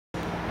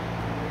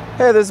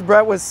Hey, this is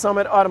Brett with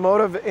Summit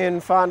Automotive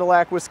in Fond du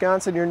Lac,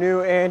 Wisconsin, your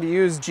new and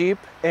used Jeep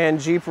and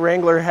Jeep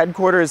Wrangler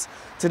headquarters.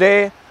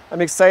 Today,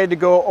 I'm excited to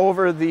go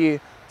over the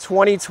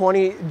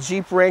 2020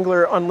 Jeep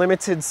Wrangler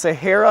Unlimited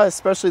Sahara,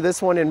 especially this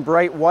one in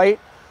bright white.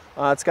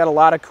 It's got a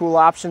lot of cool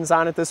options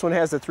on it. This one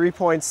has a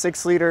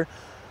 3.6 liter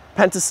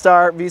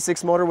Pentastar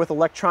V6 motor with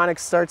electronic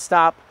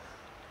start-stop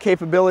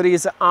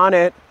capabilities on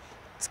it.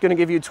 It's going to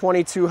give you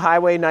 22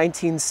 highway,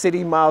 19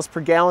 city miles per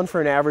gallon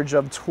for an average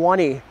of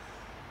 20.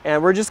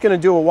 And we're just going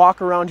to do a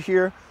walk around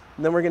here,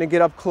 and then we're going to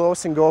get up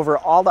close and go over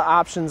all the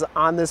options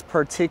on this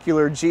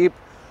particular Jeep.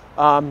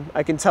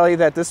 I can tell you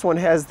that this one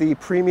has the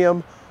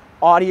premium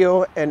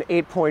audio and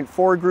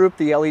 8.4 group,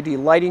 the LED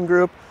lighting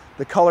group,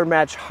 the color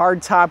match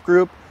hardtop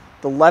group,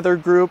 the leather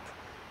group,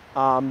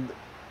 I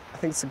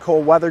think it's the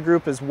cold weather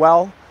group as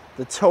well,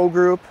 the tow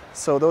group.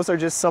 So those are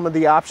just some of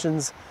the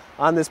options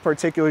on this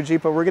particular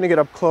Jeep, but we're going to get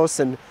up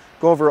close and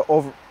go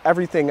over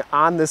everything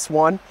on this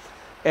one.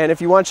 And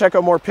if you want to check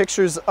out more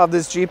pictures of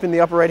this Jeep, in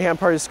the upper right hand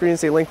part of the screen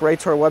is a link right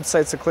to our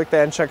website, so click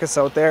that and check us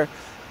out there.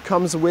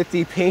 Comes with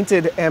the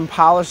painted and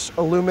polished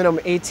aluminum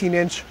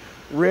 18-inch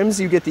rims.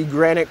 You get the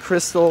granite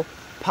crystal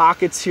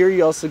pockets here.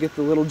 You also get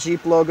the little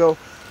Jeep logo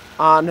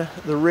on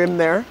the rim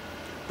there.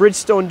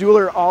 Bridgestone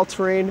Dueler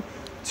all-terrain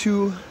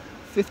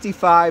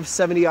 255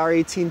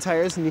 70R18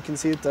 tires, and you can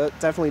see it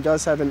definitely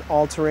does have an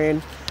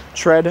all-terrain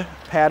tread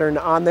pattern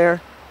on there.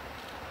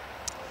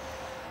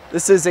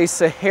 This is a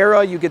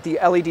Sahara. You get the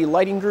LED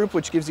lighting group,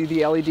 which gives you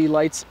the LED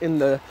lights in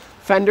the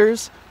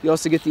fenders. You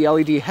also get the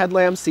LED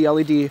headlamps, the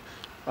LED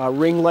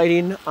ring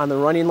lighting on the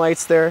running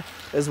lights there,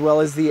 as well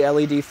as the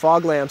LED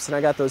fog lamps. And I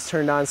got those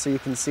turned on so you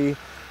can see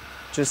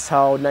just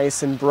how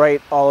nice and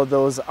bright all of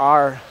those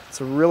are.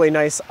 It's a really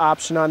nice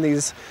option on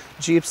these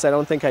Jeeps. I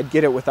don't think I'd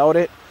get it without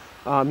it.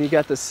 You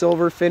got the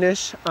silver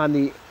finish on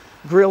the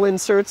grille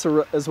inserts,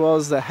 as well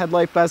as the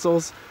headlight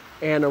bezels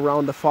and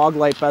around the fog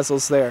light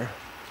bezels there.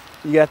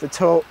 You got the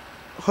tow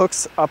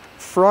hooks up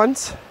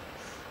front,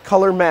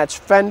 color match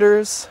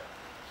fenders.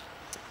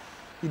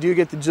 You do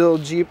get the little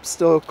Jeep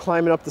still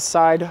climbing up the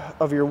side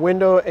of your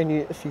window, and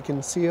if you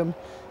can see them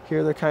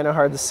here, they're kind of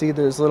hard to see.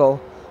 There's little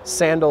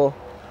sandal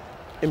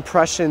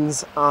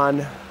impressions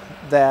on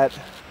that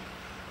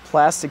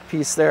plastic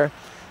piece there.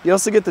 You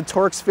also get the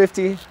Torx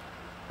 50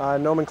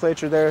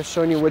 nomenclature there,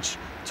 showing you which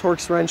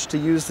Torx wrench to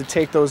use to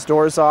take those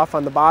doors off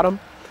on the bottom.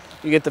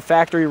 You get the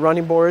factory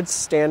running boards,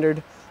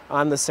 standard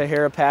on the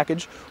Sahara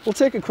package. We'll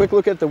take a quick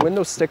look at the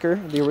window sticker,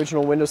 the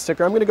original window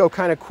sticker. I'm going to go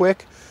kind of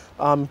quick,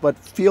 but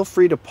feel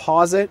free to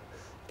pause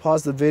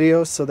the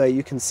video so that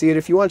you can see it.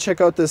 If you want to check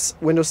out this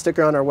window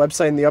sticker on our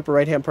website, in the upper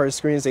right hand part of the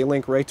screen is a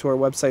link right to our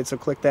website, so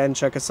click that and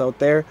check us out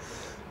there.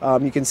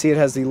 You can see it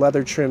has the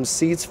leather trim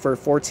seats for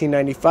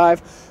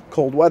 $14.95,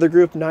 cold weather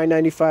group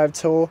 $9.95,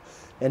 tow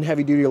and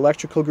heavy duty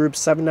electrical group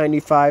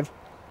 $7.95.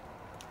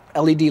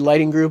 LED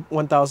lighting group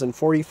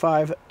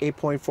 $1,045,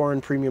 8.4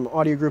 and premium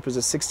audio group is a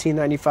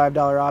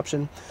 $1,695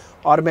 option.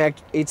 Automatic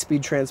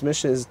 8-speed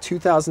transmission is a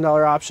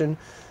 $2,000 option.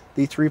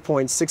 The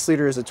 3.6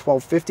 liter is a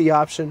 $1,250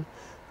 option.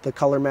 The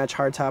color match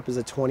hardtop is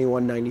a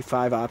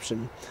 $2,195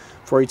 option,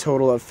 for a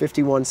total of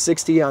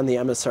 $5,160 on the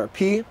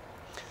MSRP.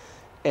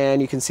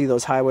 And you can see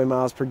those highway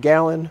miles per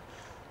gallon,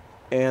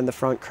 and the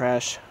front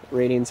crash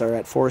ratings are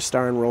at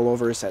 4-star and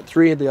rollovers at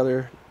 3. The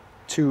other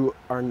 2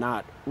 are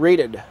not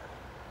rated.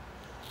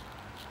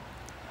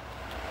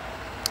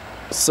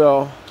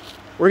 So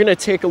we're going to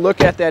take a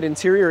look at that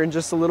interior in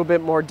just a little bit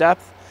more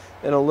depth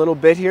in a little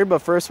bit here,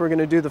 but first we're going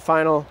to do the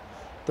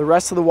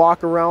rest of the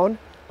walk around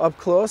up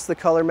close. The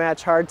color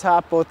match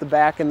hardtop, both the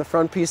back and the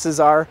front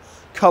pieces are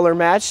color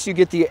matched. You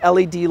get the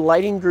LED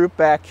lighting group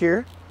back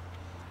here,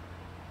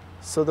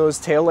 so those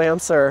tail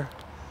lamps are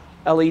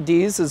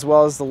LEDs, as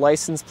well as the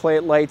license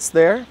plate lights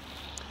there.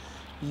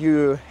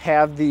 You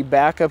have the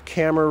backup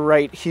camera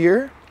right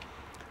here,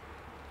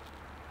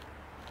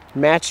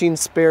 matching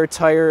spare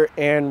tire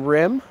and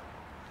rim.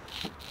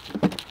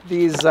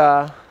 These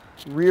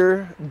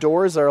rear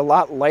doors are a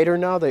lot lighter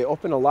now. They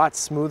open a lot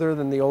smoother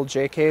than the old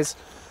JKs.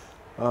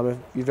 If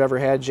you've ever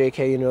had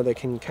JK, you know they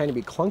can kind of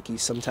be clunky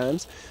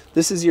sometimes.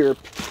 This is your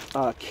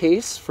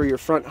case for your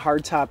front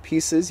hardtop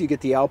pieces. You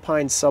get the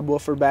Alpine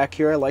subwoofer back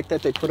here. I like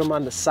that they put them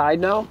on the side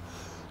now,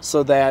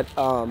 so that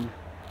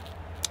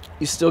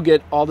you still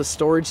get all the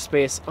storage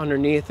space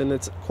underneath, and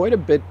it's quite a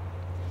bit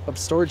of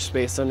storage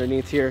space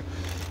underneath here.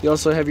 You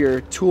also have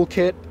your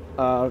toolkit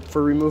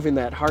for removing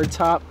that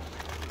hardtop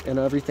and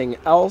everything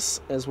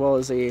else, as well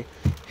as a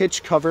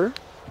hitch cover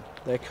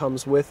that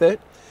comes with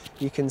it.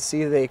 You can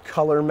see they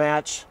color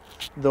match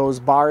those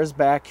bars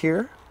back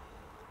here.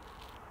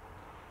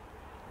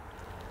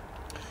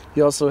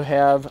 You also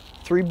have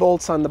 3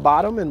 bolts on the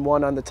bottom and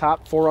 1 on the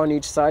top, 4 on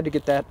each side to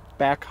get that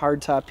back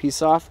hardtop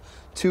piece off.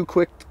 2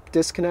 quick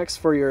disconnects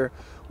for your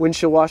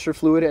windshield washer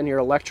fluid and your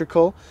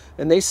electrical,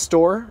 and they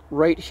store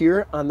right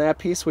here on that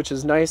piece, which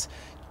is nice.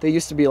 They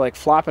used to be like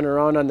flopping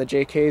around on the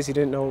JKs. You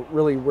didn't know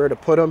really where to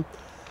put them,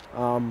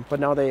 but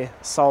now they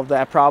solved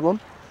that problem.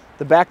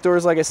 The back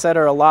doors, like I said,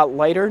 are a lot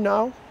lighter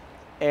now,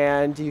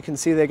 and you can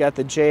see they got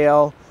the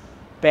JL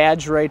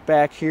badge right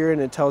back here,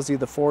 and it tells you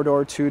the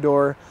 4-door,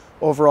 2-door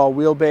overall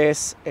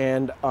wheelbase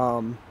and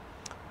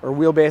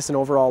wheelbase and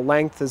overall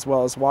length, as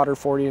well as water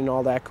fording and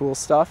all that cool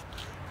stuff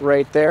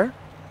right there.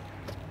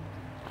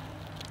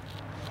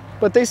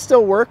 But they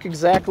still work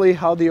exactly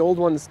how the old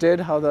ones did,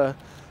 how the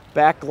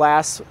back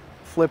glass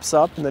flips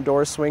up and the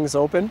door swings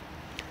open.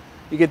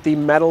 You get the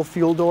metal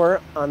fuel door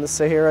on the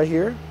Sahara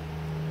here.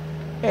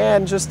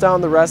 And just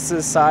down the rest of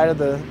the side of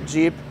the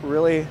Jeep,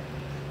 really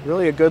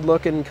a good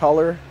looking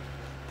color.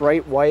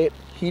 Bright white,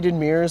 heated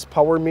mirrors,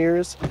 power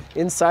mirrors.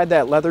 Inside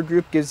that leather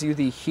group gives you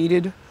the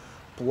heated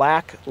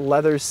black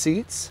leather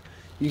seats.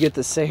 You get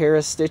the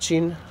Sahara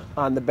stitching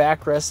on the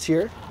backrest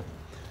here.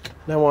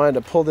 And I wanted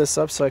to pull this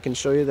up so I can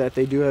show you that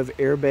they do have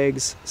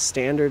airbags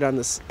standard on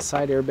the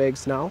side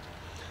airbags now.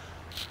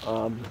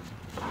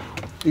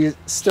 These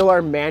still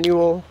are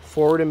manual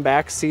forward and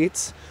back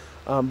seats,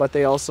 but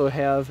they also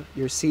have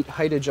your seat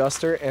height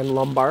adjuster and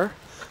lumbar.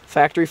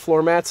 Factory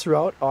floor mats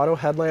throughout, auto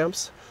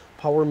headlamps,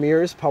 power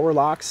mirrors, power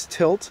locks,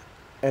 tilt,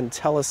 and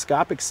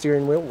telescopic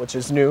steering wheel, which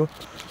is new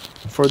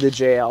for the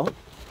JL.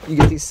 You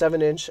get the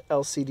 7-inch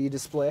LCD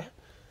display,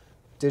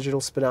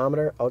 digital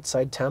speedometer,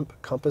 outside temp,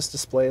 compass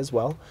display as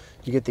well.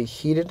 You get the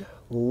heated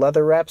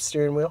leather wrapped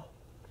steering wheel,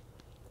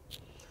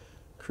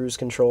 cruise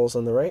controls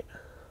on the right,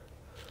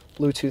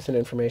 Bluetooth and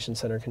information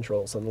center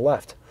controls on the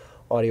left,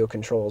 audio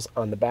controls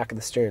on the back of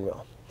the steering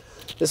wheel.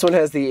 This one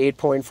has the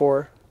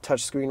 8.4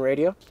 touchscreen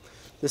radio.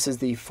 This is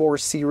the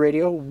 4C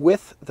radio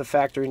with the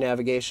factory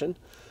navigation.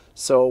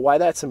 So why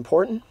that's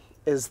important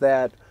is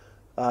that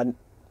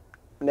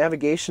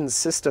navigation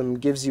system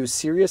gives you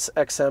Sirius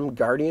XM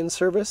Guardian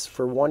service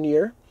for 1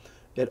 year.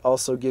 It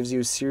also gives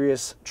you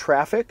Sirius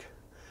Traffic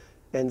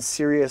and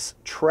Sirius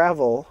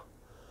Travel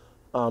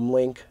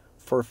link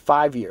for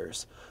 5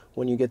 years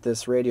when you get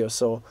this radio.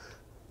 So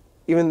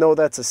even though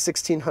that's a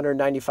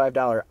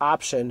 $1,695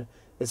 option,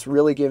 it's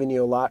really giving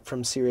you a lot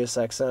from Sirius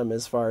XM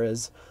as far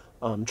as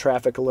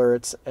traffic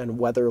alerts and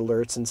weather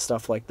alerts and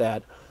stuff like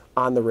that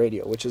on the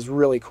radio, which is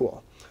really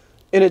cool.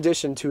 In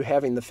addition to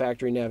having the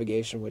factory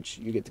navigation, which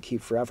you get to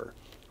keep forever.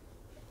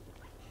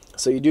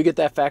 So you do get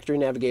that factory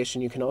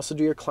navigation. You can also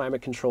do your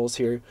climate controls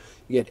here.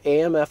 You get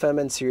AM, FM,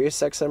 and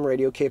Sirius XM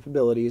radio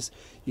capabilities.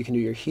 You can do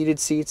your heated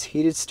seats,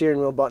 heated steering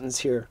wheel buttons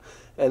here.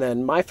 And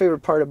then my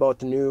favorite part about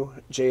the new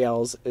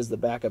JLs is the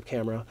backup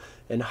camera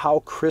and how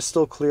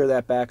crystal clear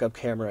that backup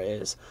camera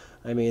is.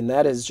 I mean,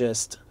 that is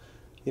just,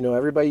 you know,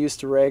 everybody used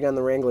to rag on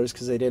the Wranglers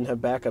because they didn't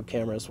have backup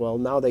cameras. Well,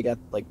 now they got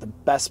like the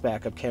best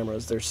backup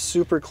cameras. They're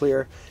super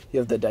clear. You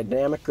have the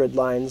dynamic grid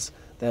lines.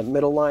 That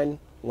middle line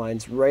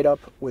lines right up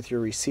with your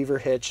receiver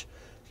hitch,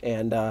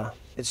 and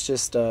it's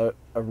just a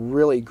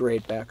really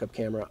great backup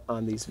camera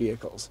on these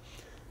vehicles.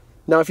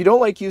 Now, if you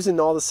don't like using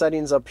all the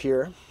settings up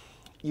here,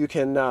 you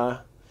can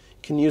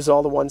use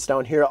all the ones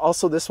down here.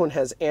 Also, this one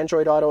has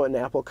Android Auto and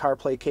Apple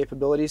CarPlay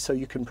capabilities, so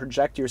you can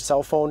project your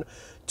cell phone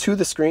to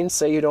the screen.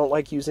 Say you don't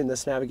like using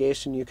this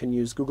navigation, you can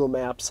use Google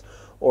Maps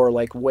or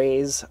like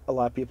Waze. A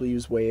lot of people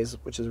use Waze,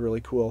 which is a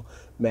really cool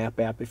map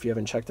app. If you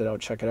haven't checked it out,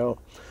 check it out.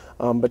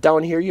 But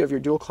down here you have your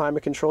dual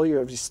climate control, you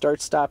have your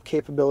start-stop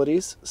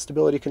capabilities,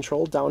 stability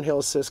control, downhill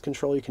assist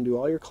control. You can do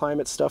all your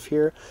climate stuff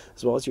here,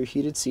 as well as your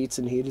heated seats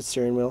and heated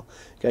steering wheel.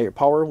 You got your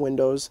power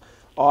windows,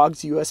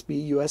 AUX,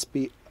 USB,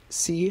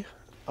 USB-C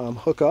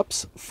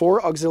hookups,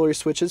 4 auxiliary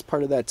switches,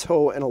 part of that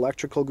tow and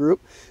electrical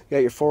group. You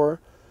got your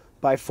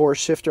 4x4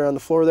 shifter on the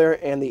floor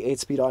there, and the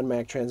 8-speed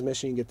automatic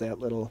transmission. You get that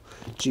little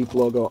Jeep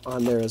logo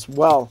on there as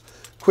well.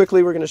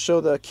 Quickly, we're going to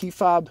show the key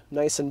fob,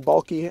 nice and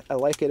bulky. I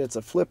like it. It's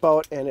a flip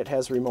out and it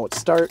has remote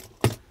start.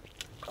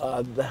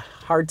 The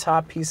hard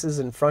top pieces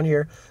in front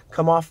here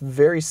come off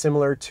very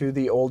similar to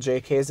the old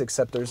JKs,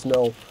 except there's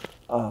no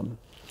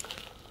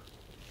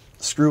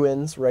screw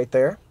ins right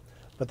there,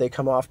 but they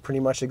come off pretty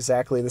much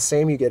exactly the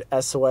same. You get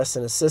SOS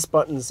and assist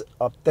buttons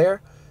up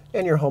there,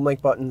 and your home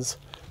link buttons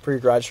for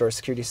your garage door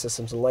security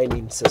systems and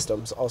lighting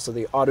systems. Also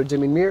the auto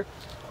dimming mirror.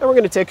 And we're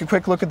going to take a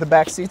quick look at the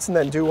back seats and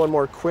then do one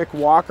more quick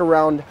walk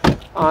around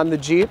on the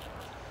Jeep.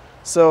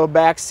 So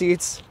back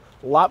seats,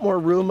 a lot more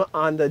room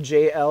on the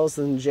JLs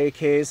than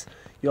JKs.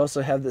 You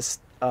also have this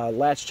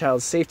latch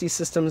child safety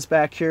systems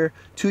back here,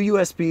 2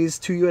 USBs,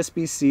 2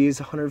 USB-Cs,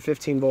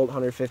 115 volt,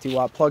 150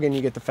 watt plug-in.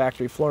 You get the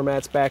factory floor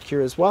mats back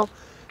here as well.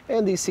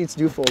 And these seats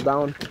do fold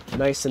down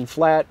nice and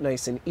flat,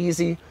 nice and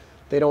easy.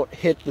 They don't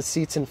hit the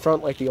seats in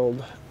front like the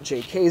old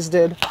JKs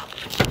did.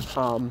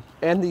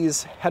 And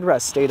these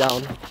headrests stay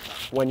down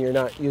when you're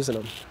not using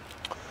them,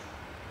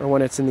 or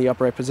when it's in the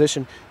upright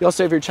position. You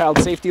also have your child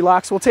safety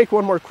locks. We'll take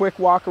one more quick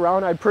walk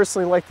around. I'd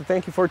personally like to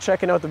thank you for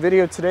checking out the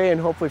video today, and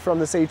hopefully from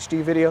this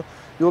HD video,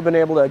 you'll have been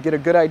able to get a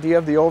good idea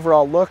of the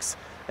overall looks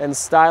and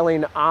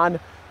styling on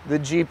the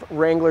Jeep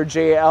Wrangler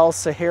JL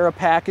Sahara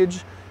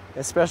package,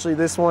 especially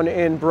this one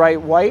in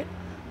bright white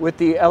with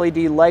the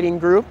LED lighting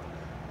group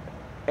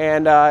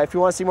And if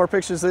you want to see more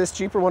pictures of this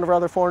Jeep or one of our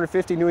other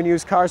 450 new and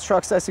used cars,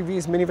 trucks,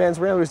 SUVs, minivans,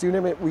 Wranglers, you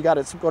name it, we got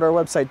it. So go to our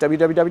website,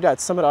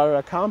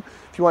 www.summitauto.com.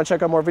 If you want to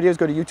check out more videos,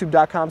 go to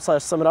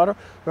youtube.com/summitauto.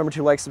 Remember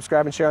to like,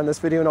 subscribe, and share on this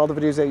video and all the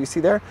videos that you see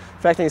there. In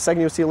fact, in a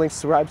second, you'll see a link to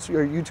subscribe to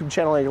your YouTube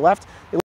channel on your left.